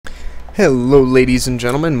Hello ladies and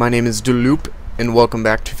gentlemen, my name is Dylloop, and welcome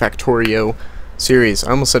back to Factorio series.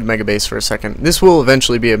 I almost said Megabase for a second. This will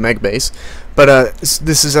eventually be a Megabase, but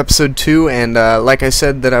this is episode 2, and like I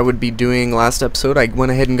said that I would be doing last episode, I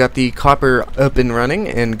went ahead and got the copper up and running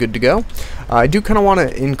and good to go. I do kind of want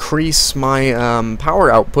to increase my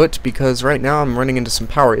power output, because right now I'm running into some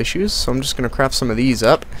power issues, so I'm just going to craft some of these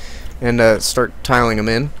up and start tiling them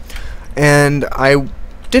in. And I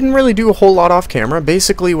didn't really do a whole lot off camera.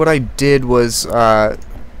 Basically what I did was I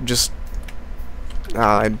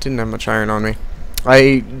didn't have much iron on me.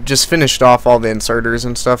 I just finished off all the inserters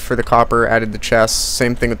and stuff for the copper, added the chests,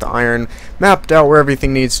 same thing with the iron, mapped out where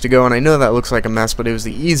everything needs to go, and I know that looks like a mess, but it was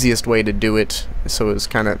the easiest way to do it, so it was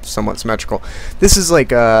kind of somewhat symmetrical. This is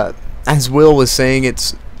like, as Will was saying, he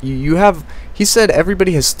said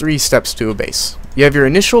everybody has 3 steps to a base. You have your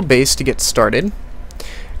initial base to get started,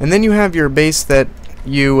 and then you have your base that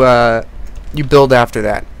you build after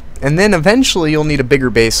that, and then eventually you'll need a bigger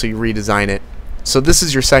base, so you redesign it. So this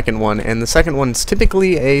is your second one, and the second one is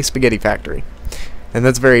typically a spaghetti factory, and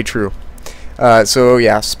that's very true. So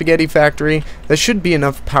yeah, spaghetti factory, that should be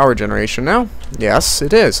enough power generation now. Yes,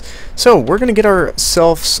 it is. So we're gonna get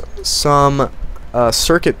ourselves some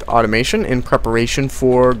circuit automation in preparation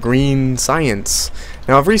for green science.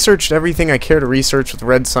 Now I've researched everything I care to research with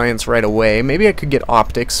red science right away. Maybe I could get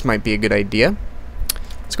optics, might be a good idea.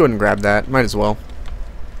 Let's go ahead and grab that, might as well.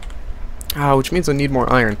 Which means I need more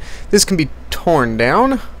iron. This can be torn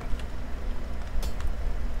down.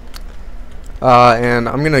 And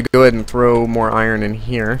I'm gonna go ahead and throw more iron in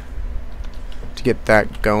here to get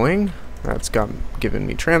that going. That's given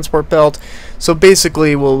me transport belt. So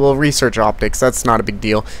basically we'll research optics, that's not a big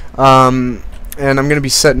deal. And I'm gonna be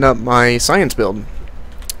setting up my science build.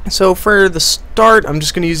 So for the start, I'm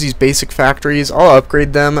just gonna use these basic factories. I'll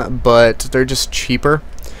upgrade them, but they're just cheaper.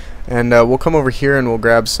 And we'll come over here and we'll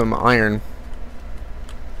grab some iron.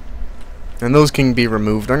 And those can be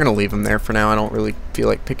removed. I'm going to leave them there for now. I don't really feel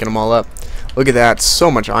like picking them all up. Look at that. So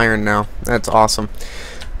much iron now. That's awesome.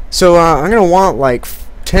 So I'm going to want like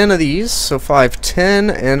 10 of these. So 5, 10.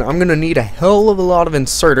 And I'm going to need a hell of a lot of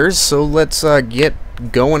inserters. So let's get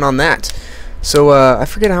going on that. So I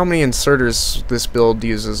forget how many inserters this build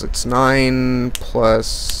uses. It's 9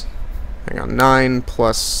 plus... Hang on. 9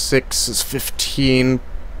 plus 6 is 15.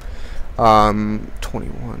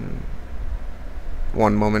 21.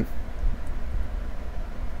 One moment.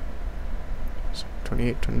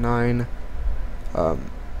 28 to 9.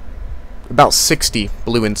 About 60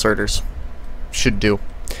 blue inserters should do.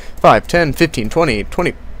 5, 10, 15, 20,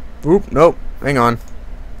 20. Oop, nope. Hang on.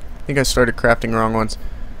 I think I started crafting wrong ones.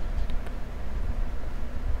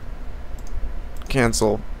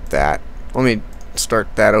 Cancel that. Let me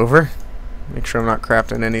start that over. Make sure I'm not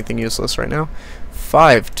crafting anything useless right now.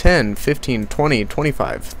 5, 10, 15, 20,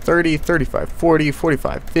 25, 30, 35, 40,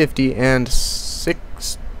 45, 50, and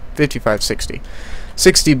 55, 60.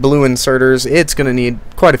 60 blue inserters. It's going to need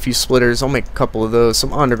quite a few splitters. I'll make a couple of those.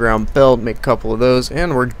 Some underground belt, make a couple of those,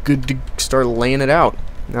 and we're good to start laying it out.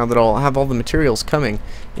 Now that I'll have all the materials coming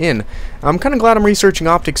in. I'm kind of glad I'm researching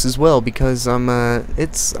optics as well, because I'm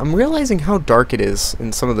realizing how dark it is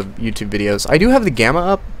in some of the YouTube videos. I do have the gamma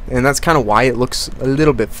up, and that's kind of why it looks a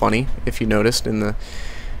little bit funny, if you noticed in the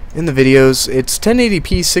videos. It's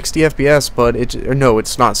 1080p 60 FPS, but no,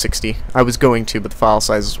 it's not 60. I was going to, but the file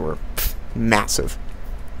sizes were massive.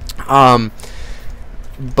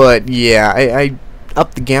 But yeah, I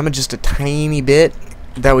upped the gamma just a tiny bit.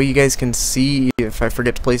 That way you guys can see if I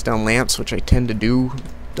forget to place down lamps, which I tend to do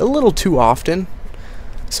a little too often.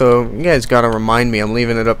 So you guys gotta remind me, I'm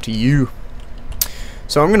leaving it up to you.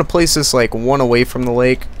 So I'm gonna place this like one away from the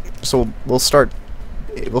lake. So we'll start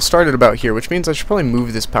it about here, which means I should probably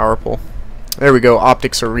move this power pole. There we go,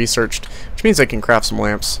 optics are researched, which means I can craft some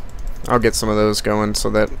lamps. I'll get some of those going so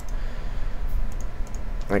that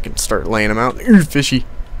I can start laying them out. Fishy.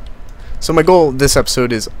 So my goal this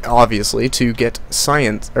episode is obviously to get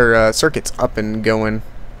circuits up and going.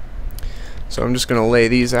 So I'm just going to lay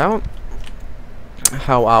these out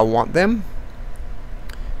how I want them.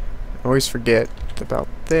 I always forget about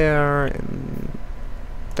there and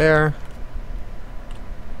there.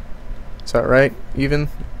 Is that right?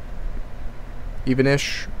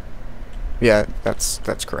 Even-ish? Yeah,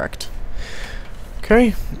 that's correct.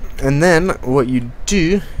 Okay, and then what you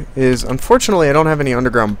do is, unfortunately I don't have any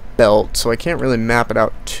underground belt, so I can't really map it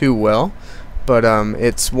out too well, but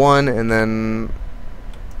it's one, and then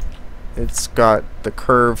it's got the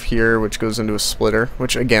curve here which goes into a splitter,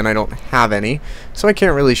 which again I don't have any, so I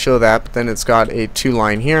can't really show that. But then it's got a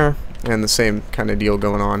 2-line here and the same kind of deal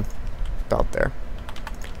going on about there,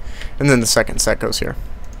 and then the second set goes here,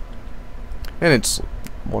 and it's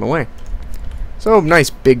one away. So, nice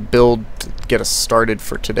big build to get us started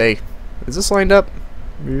for today. Is this lined up?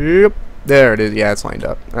 Yep. There it is. Yeah, it's lined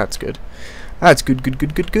up. That's good. That's good, good,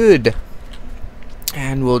 good, good, good.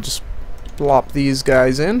 And we'll just plop these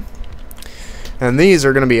guys in. And these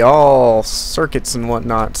are going to be all circuits and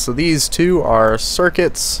whatnot. So these two are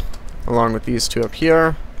circuits, along with these two up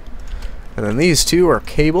here. And then these two are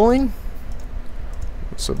cabling.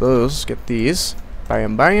 So those, get these.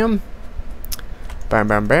 Bam, bam. Bam,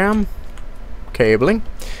 bam, bam. Cabling.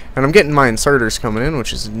 And I'm getting my inserters coming in,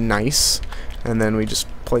 which is nice. And then we just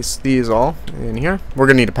place these all in here. We're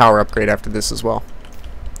going to need a power upgrade after this as well.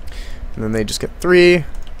 And then they just get 3.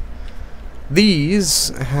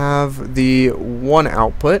 These have the 1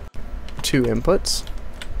 output, 2 inputs.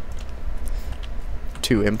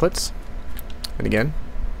 2 inputs. And again,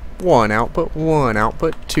 1 output,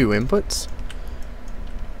 2 inputs.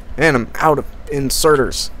 And I'm out of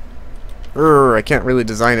inserters. I can't really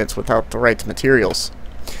design it without the right materials.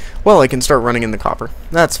 Well, I can start running in the copper.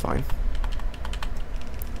 That's fine.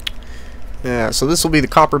 Yeah, so this will be the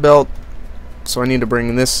copper belt. So I need to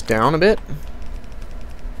bring this down a bit.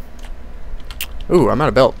 Ooh, I'm out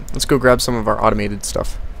of belt. Let's go grab some of our automated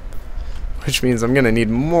stuff. Which means I'm going to need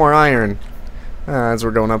more iron. As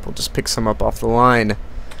we're going up, we'll just pick some up off the line.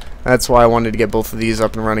 That's why I wanted to get both of these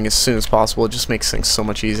up and running as soon as possible. It just makes things so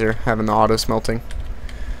much easier, having the auto smelting.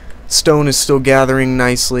 Stone is still gathering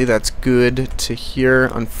nicely. That's good to hear.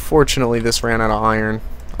 Unfortunately, this ran out of iron.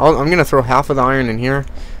 I'm going to throw half of the iron in here,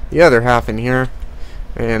 the other half in here,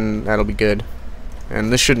 and that'll be good.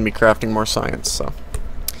 And this shouldn't be crafting more science, so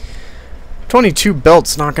 22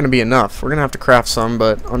 belts not going to be enough. We're going to have to craft some,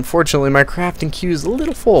 but unfortunately my crafting queue is a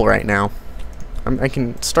little full right now. I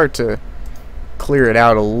can start to clear it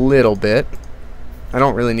out a little bit. I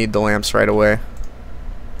don't really need the lamps right away.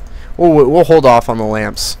 We'll hold off on the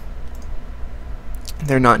lamps.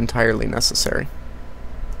 They're not entirely necessary.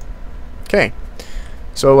 Okay.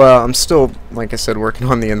 So I'm still, like I said, working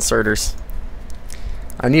on the inserters.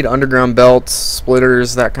 I need underground belts,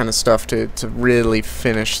 splitters, that kind of stuff to really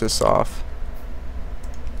finish this off.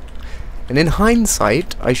 And in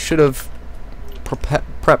hindsight, I should have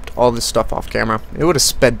prepped all this stuff off camera. It would have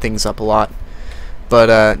sped things up a lot.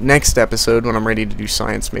 But next episode, when I'm ready to do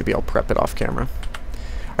science, maybe I'll prep it off camera.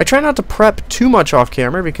 I try not to prep too much off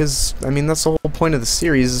camera because, I mean, that's the whole point of the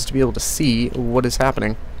series, is to be able to see what is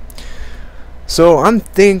happening. So I'm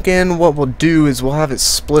thinking what we'll do is we'll have it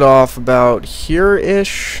split off about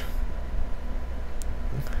here-ish.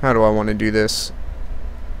 How do I want to do this?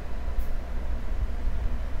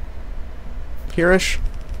 Here-ish.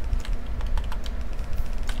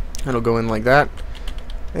 That'll go in like that.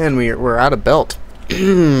 And we're out of belt.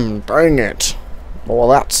 Dang it. Well,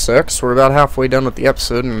 that sucks. We're about halfway done with the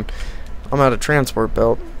episode, and I'm out of transport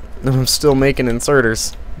belt. And I'm still making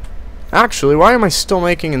inserters. Actually, why am I still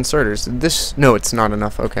making inserters? This... No, it's not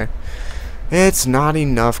enough. Okay. It's not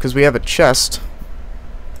enough, because we have a chest.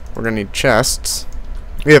 We're going to need chests.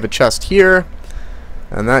 We have a chest here,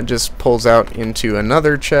 and that just pulls out into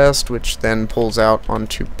another chest, which then pulls out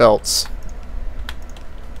onto belts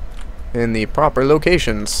in the proper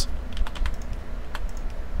locations.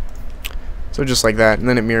 So just like that, and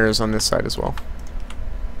then it mirrors on this side as well.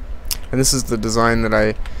 And this is the design that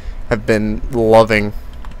I have been loving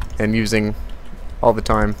and using all the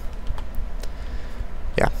time.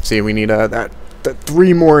 Yeah, see, we need that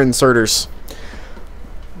 3 more inserters.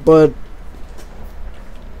 But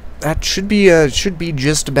that should be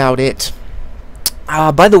just about it.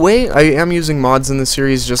 By the way, I am using mods in this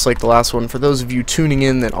series just like the last one. For those of you tuning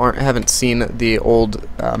in that haven't seen the old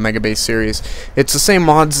Megabase series, it's the same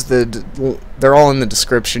mods. They're all in the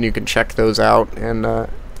description. You can check those out, and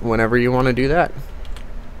whenever you want to do that.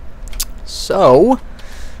 So,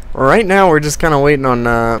 right now we're just kind of waiting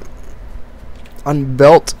on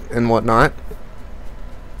belt and whatnot.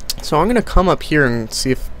 So I'm gonna come up here and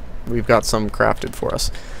see if we've got some crafted for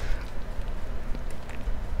us.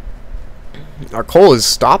 Our coal is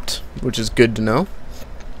stopped, which is good to know.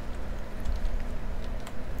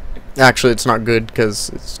 Actually, it's not good because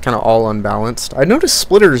it's kind of all unbalanced. I noticed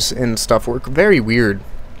splitters and stuff work very weird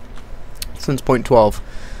since 0.12.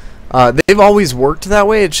 They've always worked that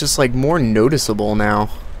way. It's just like more noticeable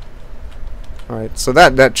now. Alright, so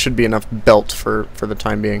that should be enough belt for the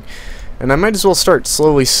time being. And I might as well start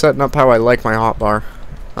slowly setting up how I like my hotbar.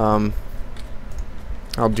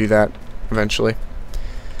 I'll do that eventually.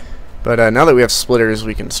 But now that we have splitters,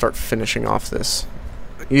 we can start finishing off this.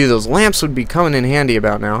 Either those lamps would be coming in handy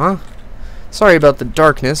about now, huh? Sorry about the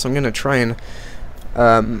darkness. I'm going to try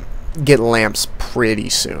and get lamps pretty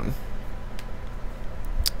soon.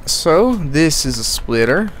 So, this is a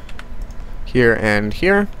splitter. Here and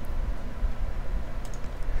here.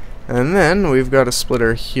 And then we've got a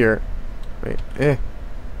splitter here. Wait,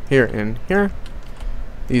 here and here.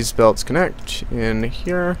 These belts connect in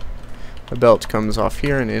here. A belt comes off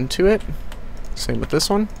here and into it. Same with this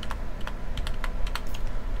one.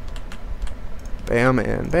 Bam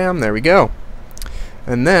and bam, there we go.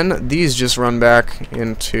 And then these just run back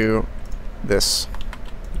into this,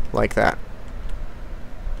 like that.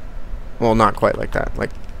 Well, not quite like that,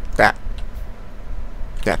 like that.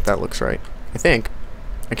 Yeah, that looks right, I think.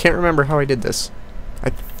 I can't remember how I did this. I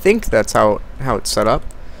think that's how it's set up.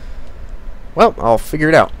 Well, I'll figure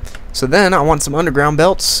it out. So then I want some underground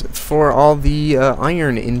belts for all the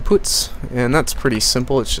iron inputs, and that's pretty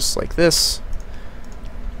simple. It's just like this.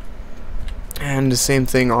 And the same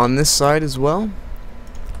thing on this side as well.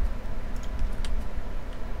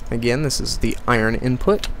 Again, this is the iron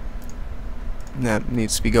input. That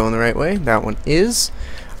needs to be going the right way. That one is.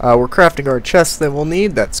 We're crafting our chest that we'll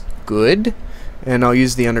need. That's good. And I'll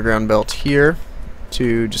use the underground belt here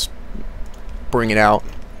to just bring it out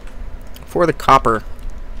for the copper.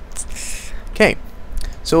 Okay,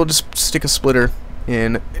 so we'll just stick a splitter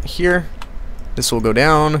in here. This will go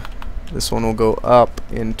down. This one will go up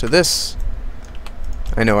into this.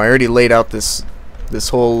 I know I already laid out this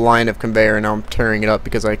whole line of conveyor, and now I'm tearing it up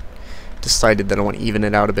because I decided that I want to even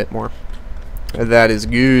it out a bit more. That is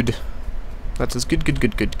good. That is good, good,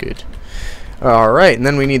 good, good, good. Alright, and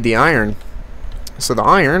then we need the iron. So the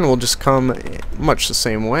iron will just come much the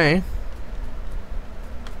same way.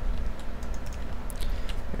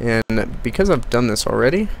 And because I've done this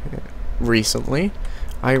already, recently,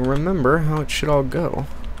 I remember how it should all go.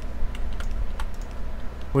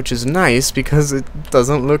 Which is nice because it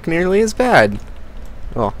doesn't look nearly as bad.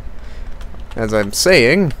 Well, as I'm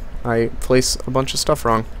saying, I place a bunch of stuff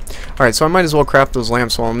wrong. Alright, so I might as well craft those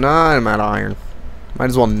lamps while I'm out of iron. Might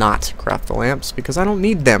as well not craft the lamps because I don't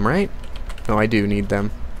need them, right? No, I do need them.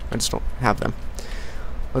 I just don't have them.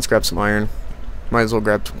 Let's grab some iron. Might as well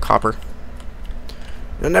grab some copper.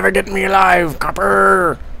 You'll never get me alive,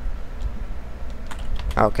 copper!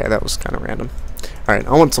 Okay, that was kind of random. Alright,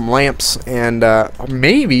 I want some lamps, and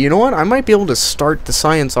maybe, you know what? I might be able to start the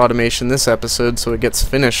science automation this episode so it gets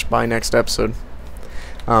finished by next episode.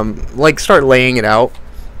 Like, start laying it out,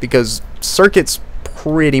 because circuit's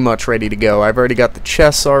pretty much ready to go. I've already got the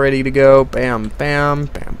chests all ready to go. Bam, bam,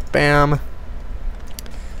 bam, bam.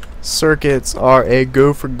 Circuits are a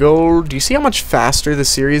go for gold. Do you see how much faster the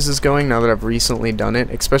series is going now that I've recently done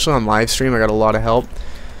it? Especially on live stream, I got a lot of help.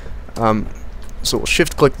 So we'll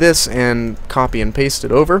shift click this and copy and paste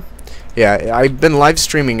it over. Yeah, I've been live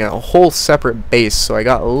streaming a whole separate base, so I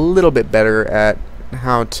got a little bit better at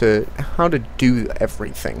how to do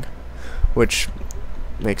everything, which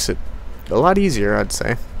makes it a lot easier, I'd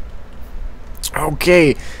say.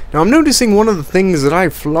 Okay, now I'm noticing one of the things that I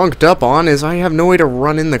flunked up on is I have no way to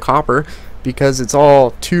run in the copper because it's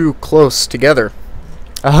all too close together.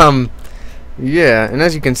 Yeah, and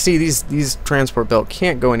as you can see, these transport belt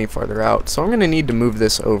can't go any farther out, so I'm going to need to move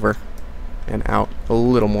this over and out a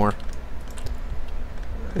little more.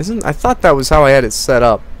 I thought that was how I had it set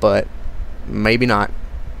up, but maybe not.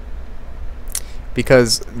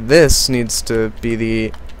 Because this needs to be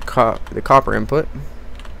the copper input.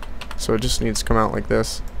 So it just needs to come out like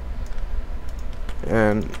this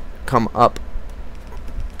and come up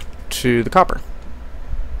to the copper.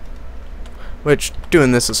 Which,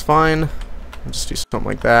 doing this is fine. I'll just do something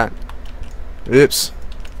like that. Oops.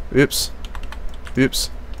 Oops. Oops.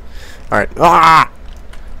 Alright. Ah!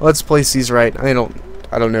 Let's place these right. I don't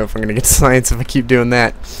know if I'm gonna get science if I keep doing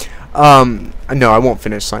that. No, I won't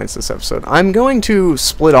finish science this episode. I'm going to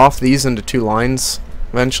split off these into 2 lines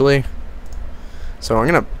eventually. So I'm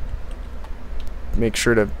gonna make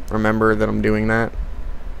sure to remember that I'm doing that.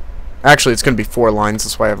 Actually, it's gonna be 4 lines.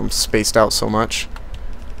 That's why I have them spaced out so much.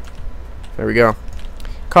 There we go.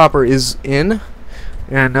 Copper is in,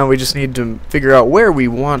 and now we just need to figure out where we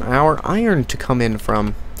want our iron to come in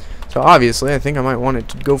from. So obviously I think I might want it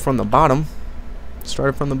to go from the bottom.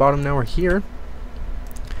 Started from the bottom, now we're here.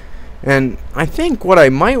 And I think what I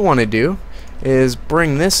might want to do is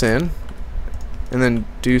bring this in and then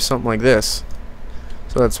do something like this.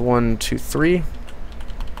 So that's 1, 2, 3,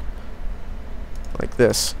 like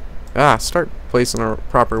this. Start placing a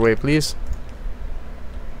proper way, please.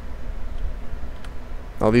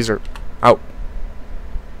 Oh, these are out.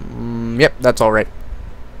 Yep, that's alright.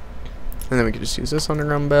 And then we can just use this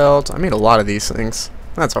underground belt. I made a lot of these things.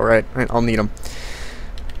 That's alright. I'll need them.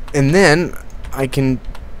 And then I can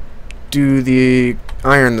do the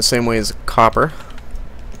iron the same way as copper.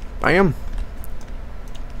 Bam.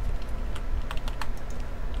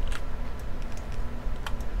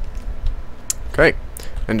 Okay.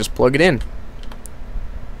 And just plug it in.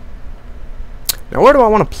 Now where do I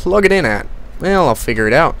want to plug it in at? Well, I'll figure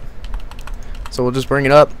it out. So we'll just bring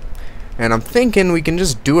it up, and I'm thinking we can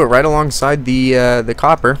just do it right alongside the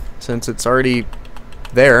copper, since it's already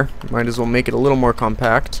there. Might as well make it a little more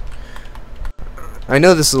compact. I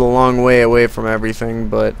know this is a long way away from everything,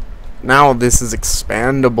 but now this is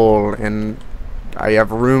expandable, and I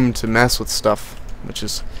have room to mess with stuff, which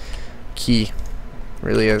is key.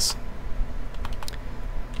 Really is.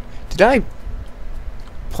 Did I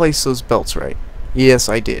place those belts right? Yes,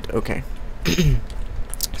 I did. Okay.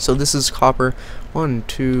 So this is copper 1,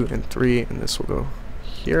 2, and 3, and this will go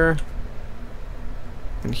here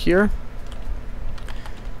and here,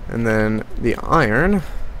 and then the iron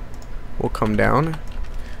will come down,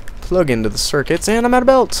 plug into the circuits, and I'm out of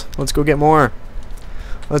belt. Let's go get more.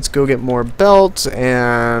 Let's go get more belts,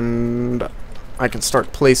 and I can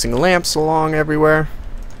start placing lamps along everywhere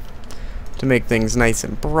to make things nice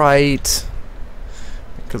and bright,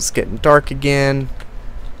 because it's getting dark again.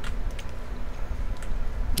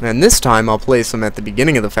 And this time I'll place them at the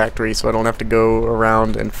beginning of the factory so I don't have to go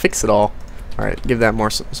around and fix it all. Alright, give that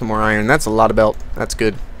some more iron. That's a lot of belt. That's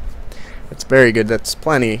good. That's very good. That's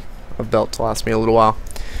plenty of belt to last me a little while.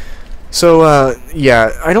 So,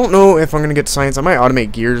 yeah, I don't know if I'm going to get to science. I might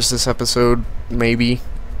automate gears this episode, maybe.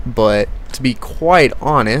 But, to be quite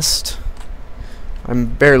honest,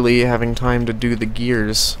 I'm barely having time to do the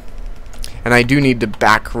gears. And I do need to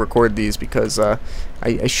back record these because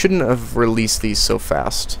I shouldn't have released these so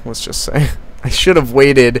fast, let's just say. I should have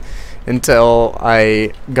waited until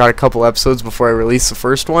I got a couple episodes before I released the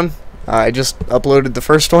first one. I just uploaded the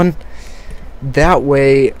first one. That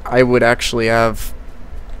way I would actually have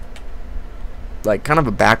like kind of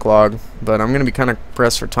a backlog, but I'm going to be kind of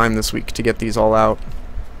pressed for time this week to get these all out,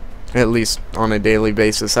 at least on a daily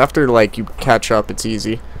basis. After like you catch up, it's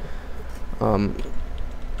easy.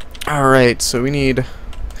 Alright, so we need,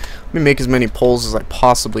 let me make as many poles as I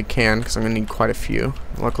possibly can, because I'm going to need quite a few.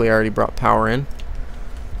 Luckily I already brought power in.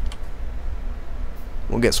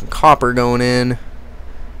 We'll get some copper going in.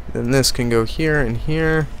 Then this can go here and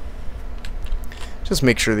here. Just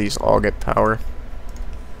make sure these all get power.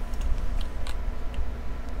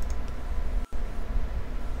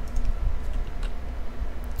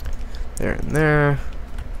 There and there.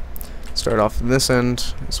 Start off this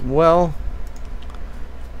end as well.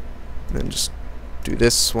 Then just do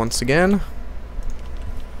this once again.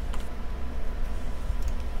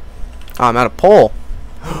 Oh, I'm out of pole.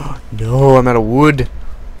 No, I'm out of wood.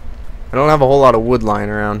 I don't have a whole lot of wood lying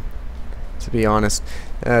around, to be honest.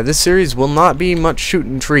 This series will not be much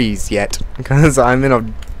shooting trees yet, because I'm in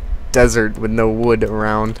a desert with no wood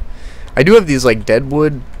around. I do have these like dead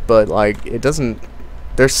wood, but like it doesn't,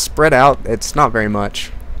 they're spread out. It's not very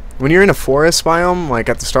much. When you're in a forest biome, like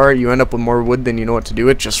at the start, you end up with more wood than you know what to do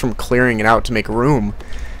with, just from clearing it out to make room.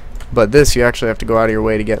 But this, you actually have to go out of your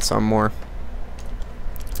way to get some more.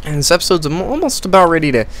 And this episode's almost about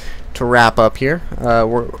ready to wrap up here.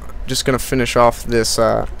 We're just going to finish off this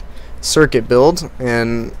circuit build,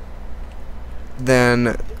 and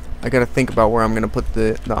then I got to think about where I'm going to put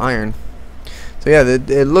the iron. So yeah,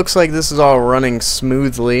 it looks like this is all running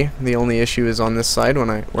smoothly. The only issue is on this side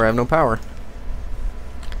where I have no power.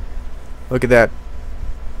 Look at that.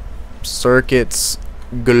 Circuits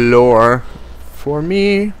galore for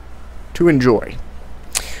me to enjoy.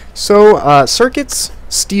 So, circuits,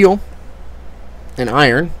 steel, and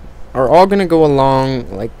iron are all going to go along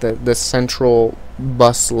like the central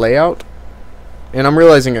bus layout. And I'm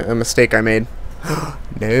realizing a mistake I made.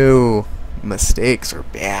 No, mistakes are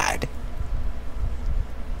bad.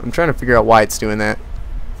 I'm trying to figure out why it's doing that.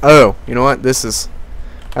 Oh, you know what? That's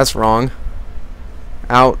wrong.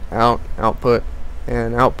 Output,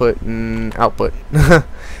 and output, and output.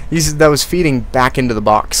 That was feeding back into the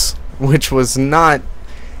box, which was not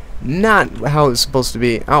how it was supposed to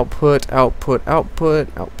be. Output, output, output,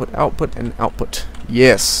 output, output, and output.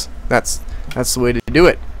 Yes, that's the way to do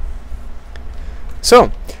it. So,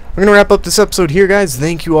 I'm going to wrap up this episode here, guys.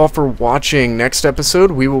 Thank you all for watching. Next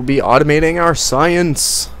episode, we will be automating our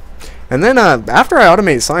science. And then, after I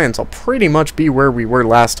automate science, I'll pretty much be where we were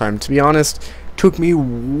last time. To be honest, took me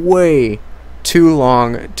way too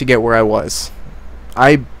long to get where I was.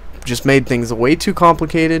 I just made things way too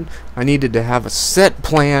complicated. I needed to have a set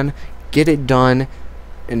plan, get it done,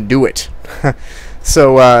 and do it.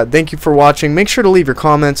 So thank you for watching. Make sure to leave your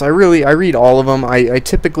comments. I read all of them. I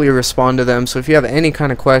typically respond to them. So if you have any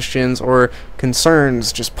kind of questions or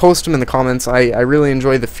concerns, just post them in the comments. I really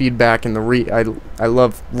enjoy the feedback and I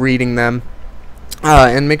love reading them.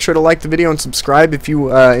 And make sure to like the video and subscribe if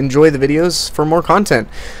you enjoy the videos for more content.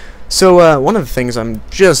 So one of the things I'm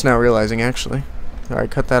just now realizing, actually,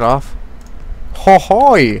 alright, cut that off.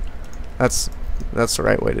 Ho-hoy! That's That's the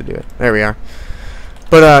right way to do it. There we are.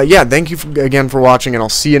 But yeah, thank you again for watching, and I'll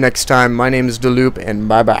see you next time. My name is Dylloop, and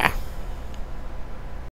bye-bye.